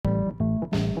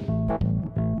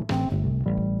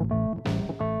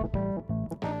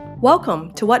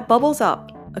Welcome to What Bubbles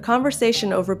Up, a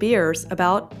conversation over beers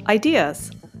about ideas,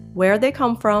 where they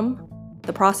come from,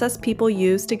 the process people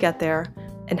use to get there,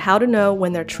 and how to know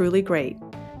when they're truly great.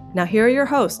 Now here are your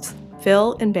hosts,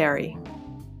 Phil and Barry.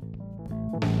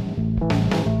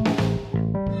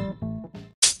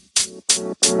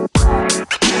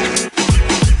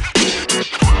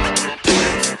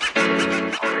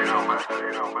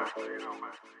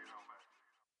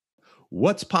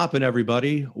 What's poppin',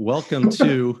 everybody? Welcome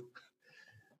to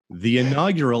the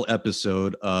inaugural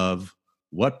episode of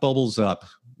What Bubbles Up,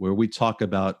 where we talk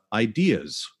about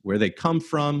ideas, where they come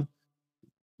from,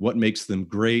 what makes them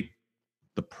great,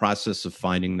 the process of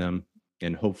finding them,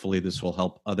 and hopefully this will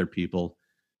help other people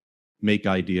make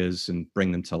ideas and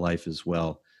bring them to life as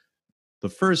well. The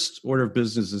first order of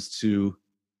business is to,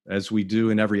 as we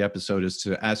do in every episode, is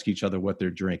to ask each other what they're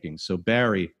drinking. So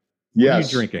Barry, what are you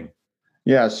drinking?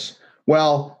 Yes.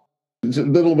 Well, it's a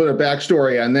little bit of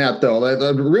backstory on that, though.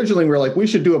 Originally, we were like, we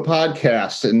should do a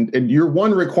podcast, and your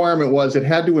one requirement was it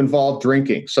had to involve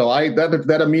drinking. So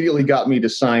that immediately got me to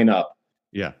sign up.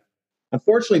 Yeah.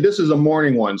 Unfortunately, this is a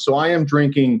morning one, so I am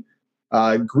drinking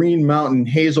Green Mountain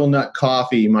hazelnut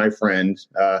coffee, my friend.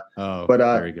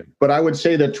 Very good. But I would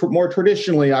say that more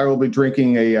traditionally, I will be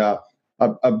drinking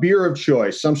a beer of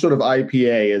choice, some sort of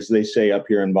IPA, as they say up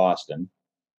here in Boston.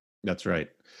 That's right.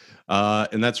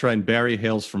 And that's right. And Barry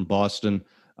hails from Boston.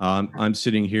 I'm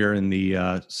sitting here in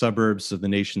the suburbs of the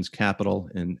nation's capital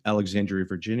in Alexandria,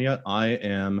 Virginia. I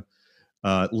am,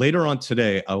 later on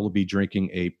today, I will be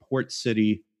drinking a Port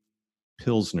City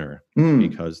Pilsner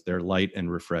because they're light and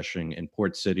refreshing. And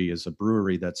Port City is a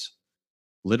brewery that's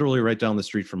literally right down the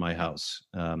street from my house.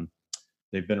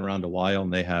 They've been around a while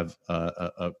and they have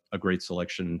a great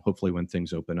selection. Hopefully when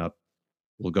things open up,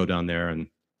 we'll go down there and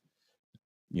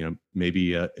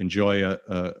maybe enjoy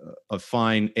a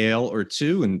fine ale or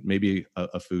two and maybe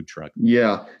a food truck.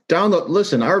 Yeah.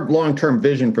 Listen, our long-term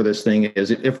vision for this thing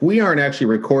is if we aren't actually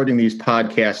recording these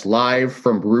podcasts live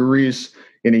from breweries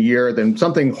in a year, then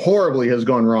something horribly has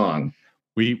gone wrong.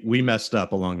 We messed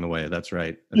up along the way. That's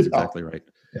right. That's exactly right.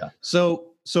 Yeah.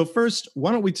 So first,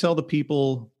 why don't we tell the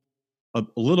people a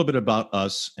little bit about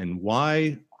us and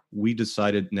why we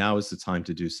decided now is the time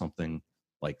to do something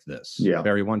like this. Yeah.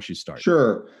 Barry, why don't you start?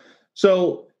 Sure.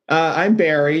 So I'm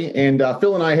Barry, and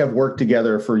Phil and I have worked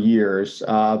together for years.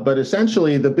 But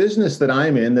essentially, the business that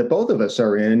I'm in, that both of us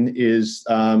are in, is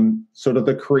sort of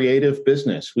the creative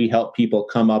business. We help people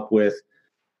come up with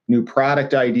new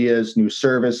product ideas, new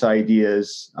service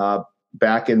ideas.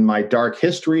 Back in my dark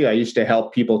history, I used to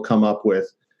help people come up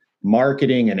with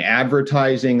marketing and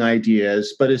advertising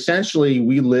ideas. But essentially,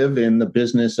 we live in the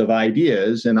business of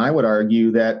ideas. And I would argue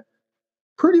that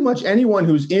pretty much anyone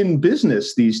who's in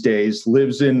business these days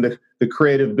lives in the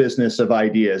creative business of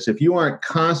ideas. If you aren't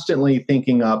constantly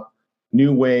thinking up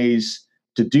new ways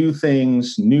to do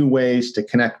things, new ways to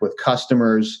connect with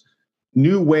customers,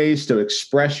 new ways to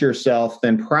express yourself,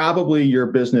 then probably your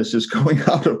business is going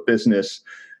out of business.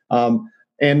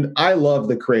 And I love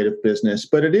the creative business,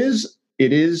 but it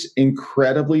is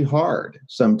incredibly hard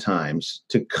sometimes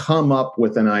to come up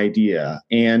with an idea.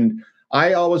 And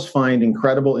I always find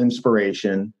incredible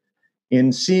inspiration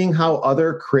in seeing how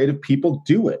other creative people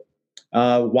do it.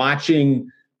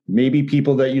 Watching maybe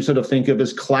people that you sort of think of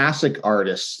as classic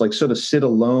artists, like sort of sit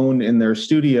alone in their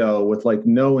studio with like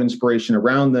no inspiration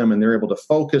around them, and they're able to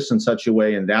focus in such a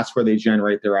way, and that's where they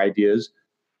generate their ideas.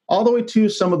 All the way to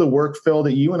some of the work, Phil,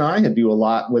 that you and I do a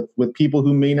lot with people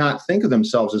who may not think of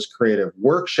themselves as creative,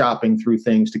 workshopping through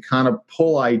things to kind of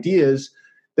pull ideas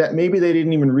that maybe they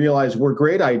didn't even realize were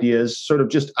great ideas, sort of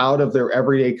just out of their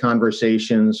everyday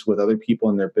conversations with other people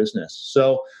in their business.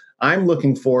 So I'm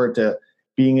looking forward to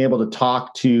being able to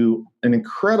talk to an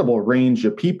incredible range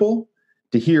of people,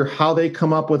 to hear how they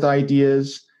come up with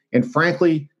ideas, and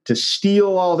frankly, to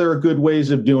steal all their good ways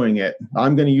of doing it.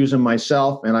 I'm going to use them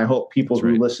myself, and I hope people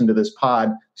who listen to this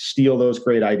pod steal those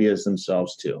great ideas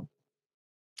themselves too.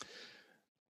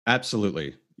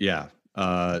 Absolutely. Yeah.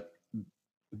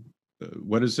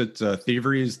 What is it?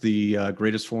 Thievery is the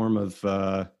greatest form of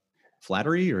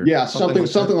flattery, or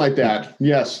something like that.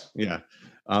 Yes. Yeah.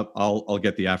 I'll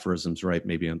get the aphorisms right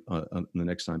maybe on the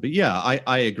next time. But yeah,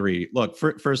 I agree. Look,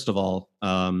 first of all,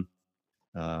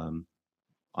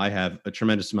 I have a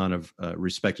tremendous amount of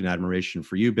respect and admiration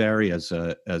for you, Barry, as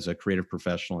a creative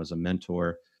professional, as a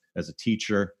mentor, as a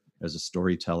teacher, as a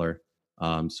storyteller.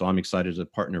 So I'm excited to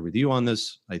partner with you on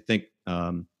this. I think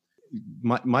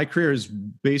my career has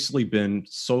basically been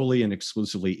solely and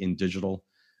exclusively in digital,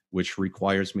 which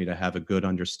requires me to have a good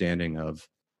understanding of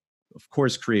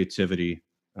course, creativity,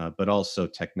 but also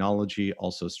technology,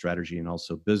 also strategy, and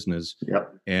also business.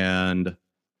 Yep. And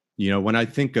when I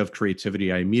think of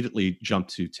creativity, I immediately jump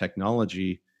to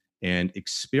technology and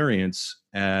experience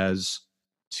as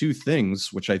two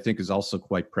things, which I think is also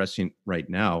quite prescient right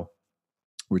now,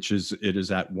 which is it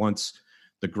is at once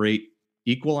the great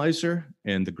equalizer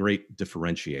and the great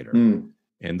differentiator.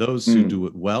 And those who do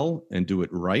it well and do it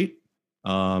right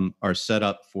are set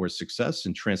up for success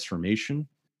and transformation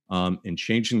and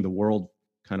changing the world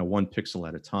kind of one pixel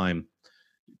at a time.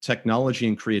 Technology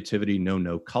and creativity know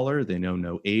no color, they know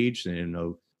no age,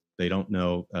 they don't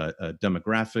know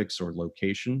demographics or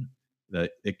location.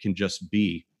 That it can just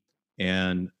be.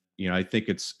 And I think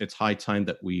it's high time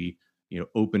that we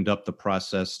opened up the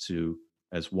process to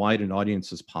as wide an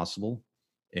audience as possible.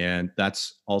 And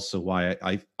that's also why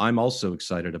I'm also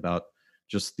excited about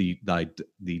just the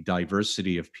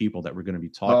diversity of people that we're going to be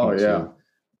talking to.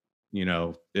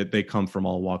 They come from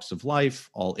all walks of life,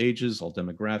 all ages, all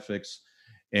demographics.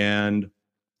 And,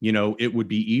 it would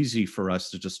be easy for us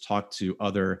to just talk to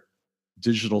other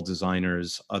digital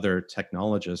designers, other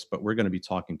technologists, but we're going to be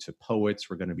talking to poets.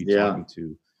 We're going to be talking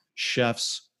to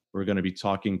chefs. We're going to be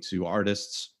talking to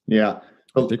artists. Yeah.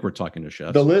 I think we're talking to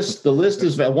chefs. The list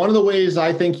is one of the ways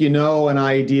I think an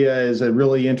idea is a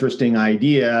really interesting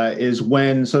idea is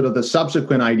when sort of the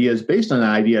subsequent ideas based on an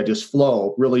idea just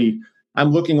flow. Really,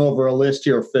 I'm looking over a list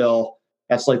here, Phil,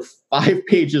 that's like 5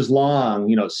 pages long.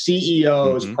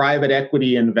 CEOs, private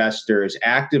equity investors,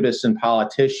 activists and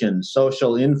politicians,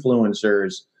 social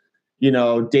influencers,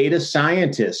 data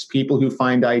scientists, people who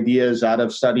find ideas out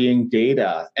of studying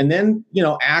data, and then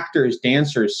actors,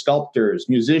 dancers, sculptors,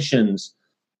 musicians,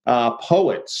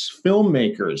 poets,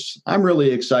 filmmakers. I'm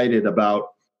really excited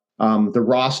about the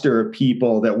roster of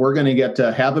people that we're going to get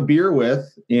to have a beer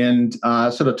with and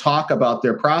sort of talk about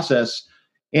their process.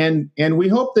 And we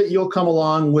hope that you'll come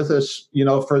along with us,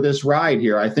 for this ride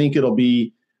here. I think it'll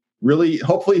be really,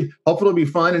 hopefully it'll be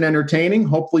fun and entertaining.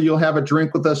 Hopefully you'll have a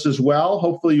drink with us as well.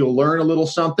 Hopefully you'll learn a little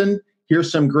something, hear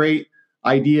some great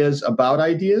ideas about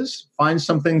ideas, find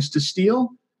some things to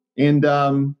steal, and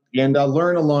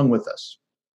learn along with us.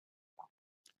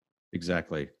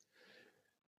 Exactly.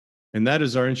 And that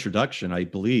is our introduction, I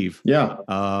believe. Yeah.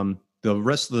 The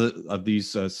rest of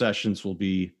these sessions will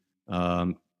be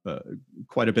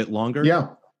quite a bit longer. Yeah.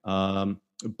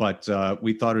 But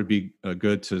we thought it would be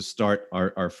good to start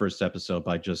our first episode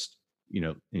by just,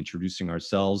 introducing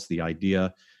ourselves, the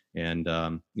idea, and,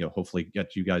 hopefully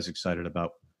get you guys excited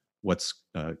about what's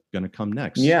going to come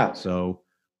next. Yeah. So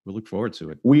we look forward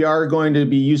to it. We are going to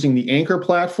be using the Anchor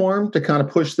platform to kind of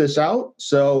push this out.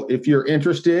 So if you're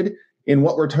interested in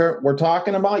what we're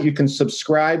talking about, you can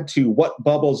subscribe to What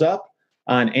Bubbles Up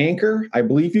on Anchor. I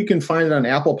believe you can find it on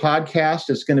Apple Podcast.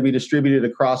 It's going to be distributed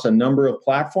across a number of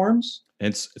platforms.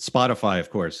 And Spotify, of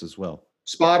course, as well.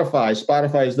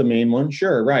 Spotify is the main one.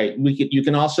 Sure, right. You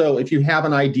can also, if you have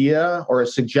an idea or a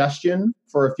suggestion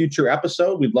for a future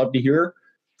episode, we'd love to hear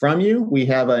from you. We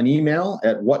have an email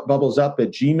at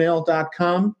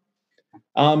whatbubblesup@gmail.com.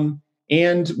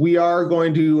 And we are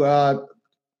going to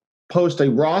post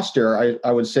a roster,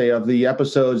 I would say, of the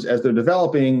episodes as they're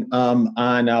developing on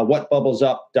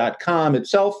whatbubblesup.com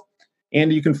itself.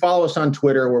 And you can follow us on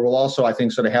Twitter, where we'll also, I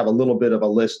think, sort of have a little bit of a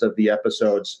list of the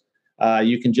episodes.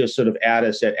 You can just sort of add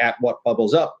us at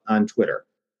whatbubbleup on Twitter.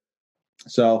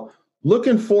 So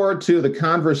looking forward to the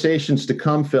conversations to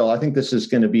come, Phil. I think this is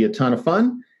going to be a ton of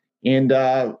fun. And,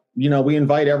 we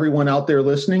invite everyone out there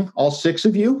listening, all 6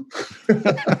 of you,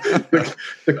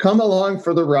 to come along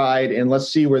for the ride, and let's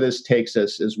see where this takes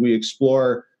us as we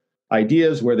explore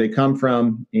ideas, where they come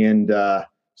from, and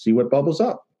see what bubbles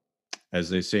up. As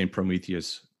they say in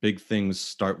Prometheus, big things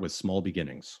start with small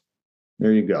beginnings.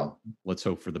 There you go. Let's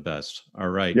hope for the best. All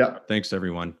right. Yeah. Thanks,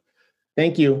 everyone.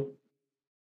 Thank you.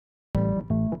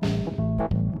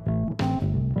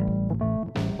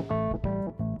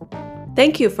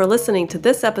 Thank you for listening to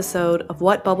this episode of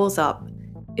What Bubbles Up.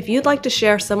 If you'd like to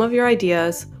share some of your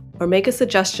ideas or make a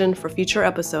suggestion for future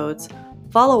episodes,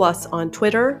 follow us on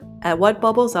Twitter at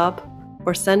WhatBubblesUp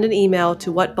or send an email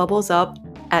to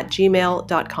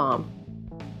whatbubblesup@gmail.com.